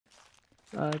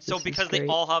So because they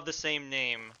all have the same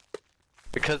name.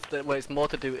 Because well, it's more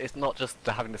to do. It's not just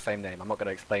having the same name. I'm not going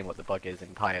to explain what the bug is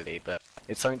entirely, but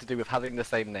it's something to do with having the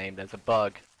same name. There's a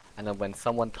bug, and then when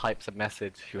someone types a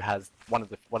message who has one of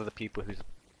the people who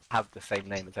have the same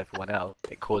name as everyone else,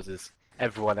 it causes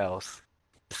everyone else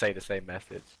to say the same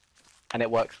message, and it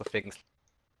works for things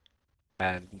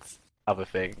and other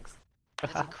things.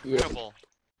 That's incredible.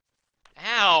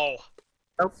 Ow!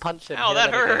 Don't punch him. Ow,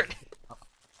 that hurt.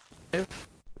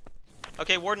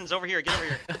 Okay, Warden's over here. Get over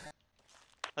here.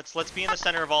 Let's be in the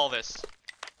center of all this.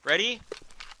 Ready?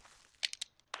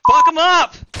 Fuck him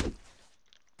up!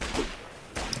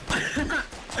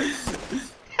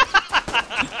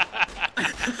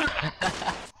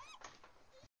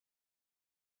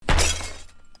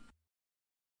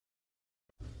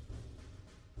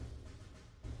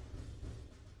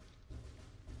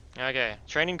 Okay,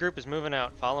 training group is moving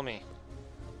out. Follow me.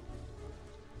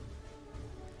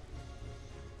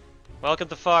 Welcome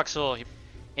to Foxhole.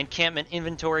 Encampment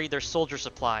inventory their soldier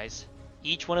supplies.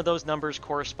 Each one of those numbers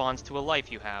corresponds to a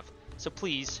life you have, so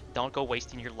please don't go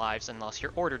wasting your lives unless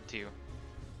you're ordered to.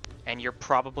 And you're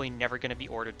probably never going to be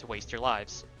ordered to waste your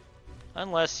lives.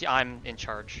 Unless I'm in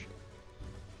charge.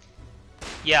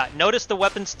 Yeah, notice the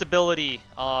weapon stability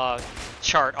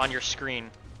chart on your screen.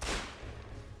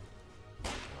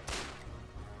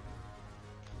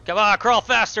 Come on, crawl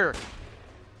faster!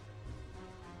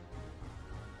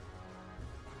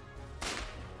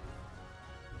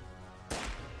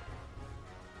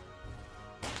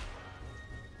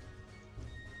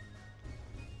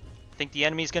 Think the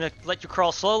enemy's gonna let you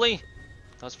crawl slowly?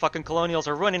 Those fucking colonials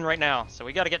are running right now, so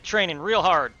we gotta get training real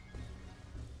hard.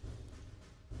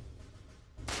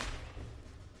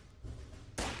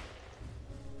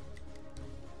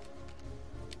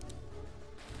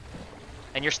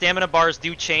 And your stamina bars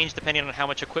do change depending on how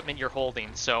much equipment you're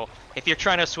holding, so if you're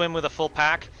trying to swim with a full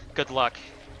pack, good luck.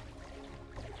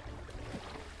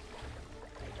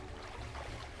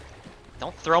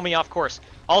 Don't throw me off course.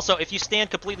 Also, if you stand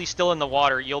completely still in the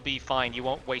water, you'll be fine. You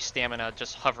won't waste stamina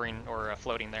just hovering or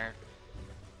floating there.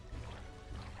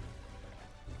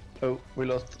 Oh, we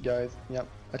lost guys. Yeah,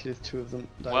 at least 2 of them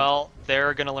died. Well,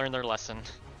 they're gonna learn their lesson.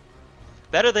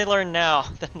 Better they learn now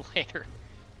than later.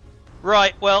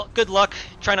 Right, well, good luck.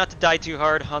 Try not to die too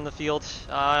hard on the field.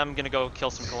 I'm gonna go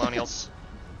kill some colonials.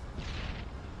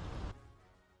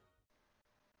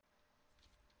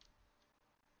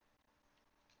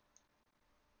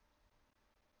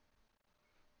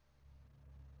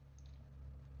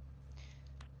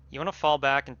 You want to fall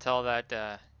back and tell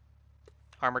that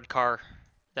armored car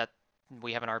that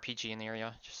we have an RPG in the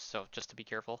area, just to be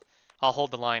careful. I'll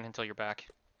hold the line until you're back.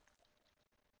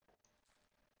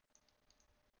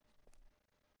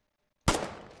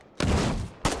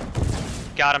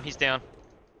 Got him, he's down.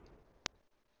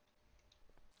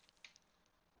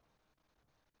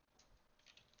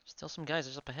 Still some guys,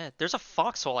 there's up ahead. There's a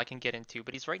foxhole I can get into,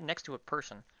 but he's right next to a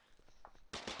person.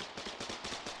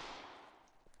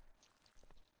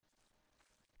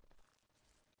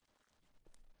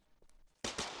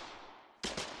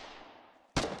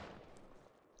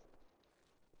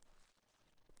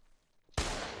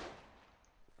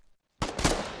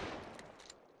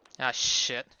 Ah,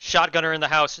 shit. Shotgunner in the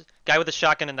house. Guy with a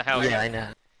shotgun in the house. Yeah, I know.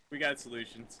 We got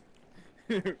solutions.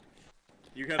 You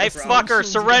got hey, fucker,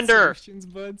 surrender! Solutions,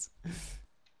 buds.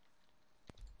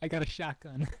 I got a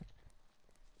shotgun.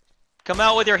 Come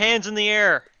out with your hands in the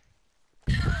air.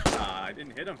 I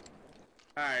didn't hit him.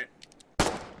 Alright.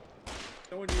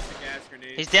 Someone used a gas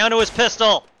grenade. He's down to his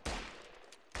pistol.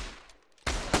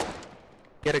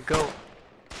 Get a go.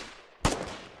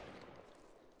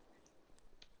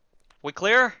 We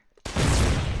clear?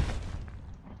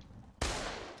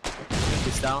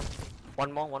 He's down.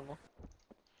 One more.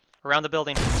 Around the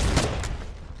building.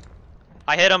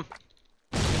 I hit him.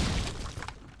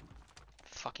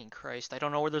 Fucking Christ, I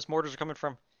don't know where those mortars are coming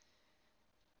from.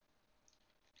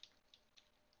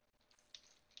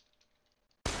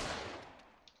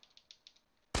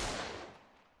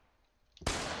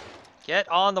 Get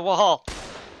on the wall.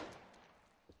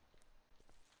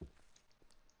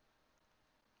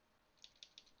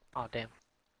 Oh, damn.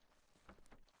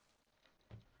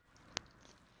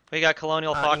 We got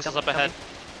colonial foxes up ahead.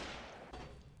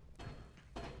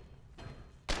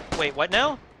 Wait, what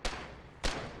now?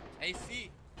 AC.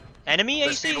 Enemy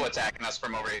There's AC? people attacking us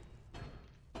from over here.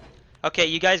 Okay,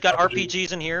 you guys got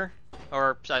RPGs in here?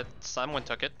 Or someone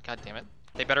took it. God damn it.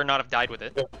 They better not have died with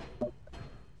it.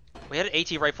 We had an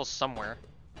AT rifle somewhere.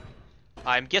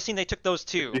 I'm guessing they took those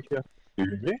too.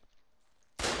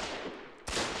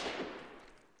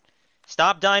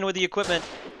 Stop dying with the equipment.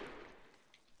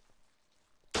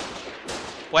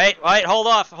 Wait, hold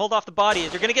off the body.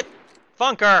 You're gonna get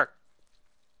Funker.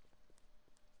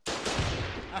 Oh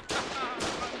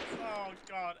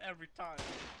god, every time.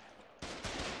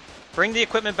 Bring the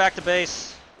equipment back to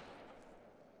base.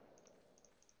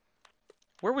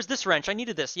 Where was this wrench? I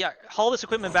needed this. Yeah, haul this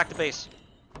equipment back to base.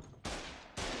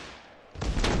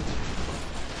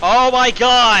 Oh my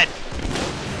god!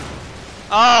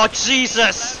 Oh,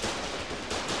 Jesus!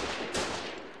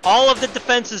 All of the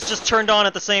defenses just turned on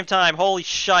at the same time. Holy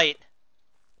shite.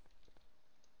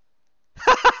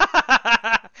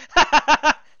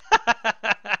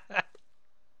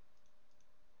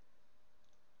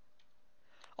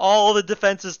 All the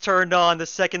defenses turned on the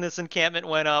second this encampment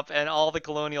went up, and all the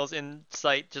colonials in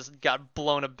sight just got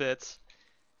blown to bits.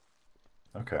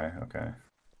 Okay, okay.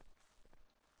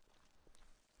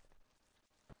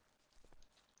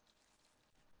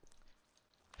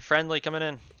 Friendly coming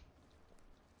in.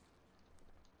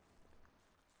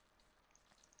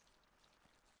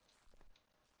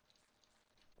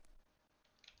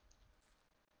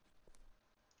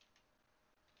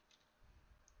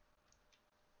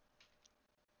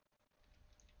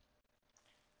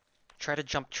 Try to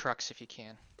jump trucks if you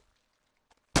can.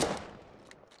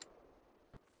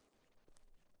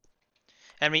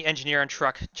 Enemy engineer and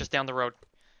truck just down the road.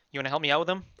 You want to help me out with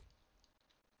them?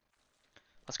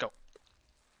 Let's go.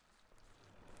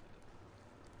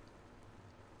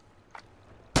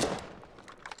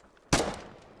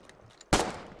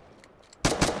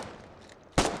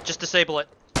 Just disable it.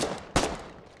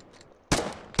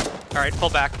 Alright, pull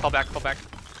back, pull back, pull back.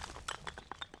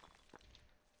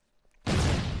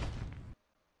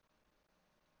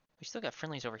 We still got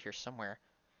friendlies over here somewhere.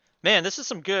 Man, this is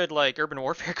some good, like, urban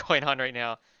warfare going on right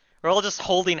now. We're all just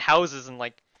holding houses and,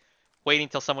 like, waiting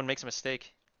till someone makes a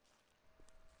mistake.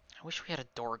 I wish we had a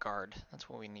door guard. That's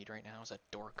what we need right now, is a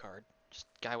door guard. Just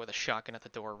a guy with a shotgun at the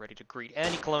door ready to greet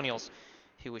any colonials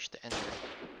who wish to enter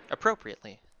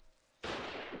appropriately.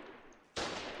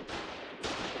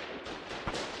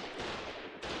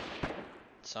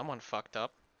 Someone fucked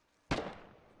up.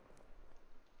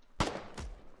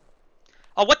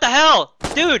 Oh, what the hell?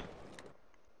 Dude!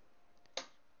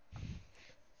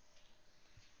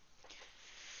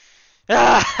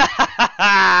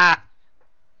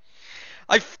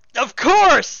 Of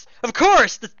course! Of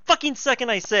course! The fucking second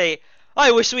I say,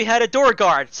 I wish we had a door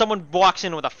guard, someone walks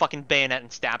in with a fucking bayonet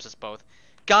and stabs us both.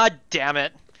 God damn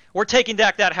it. We're taking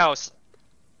back that house.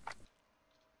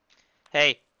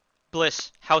 Hey,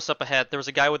 Bliss, house up ahead. There was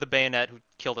a guy with a bayonet who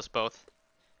killed us both.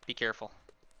 Be careful.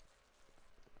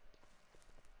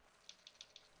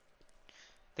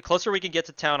 The closer we can get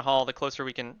to town hall, the closer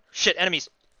we can... Shit, enemies!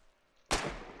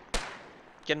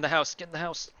 Get in the house, get in the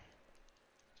house.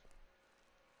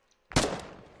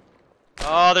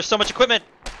 Oh, there's so much equipment!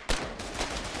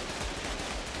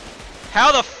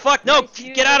 How the fuck? No,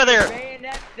 get out of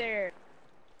there!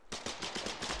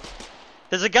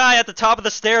 There's a guy at the top of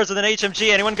the stairs with an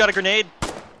HMG. Anyone got a grenade?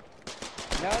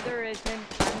 No, there isn't.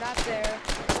 I'm not there.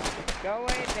 Go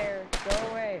away there. Go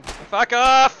away. Fuck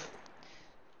off!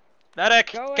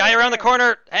 Medic! Go Guy in around the there.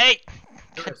 corner! Hey!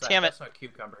 God damn it. That's not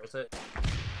cucumber, is it?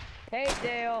 Hey,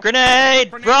 Dale.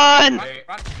 Grenade! Run! Hey,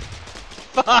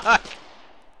 Fuck!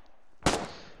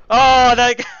 Oh,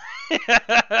 that...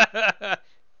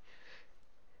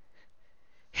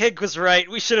 Hig was right.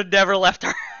 We should have never left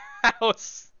our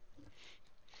house.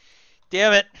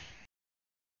 Damn it.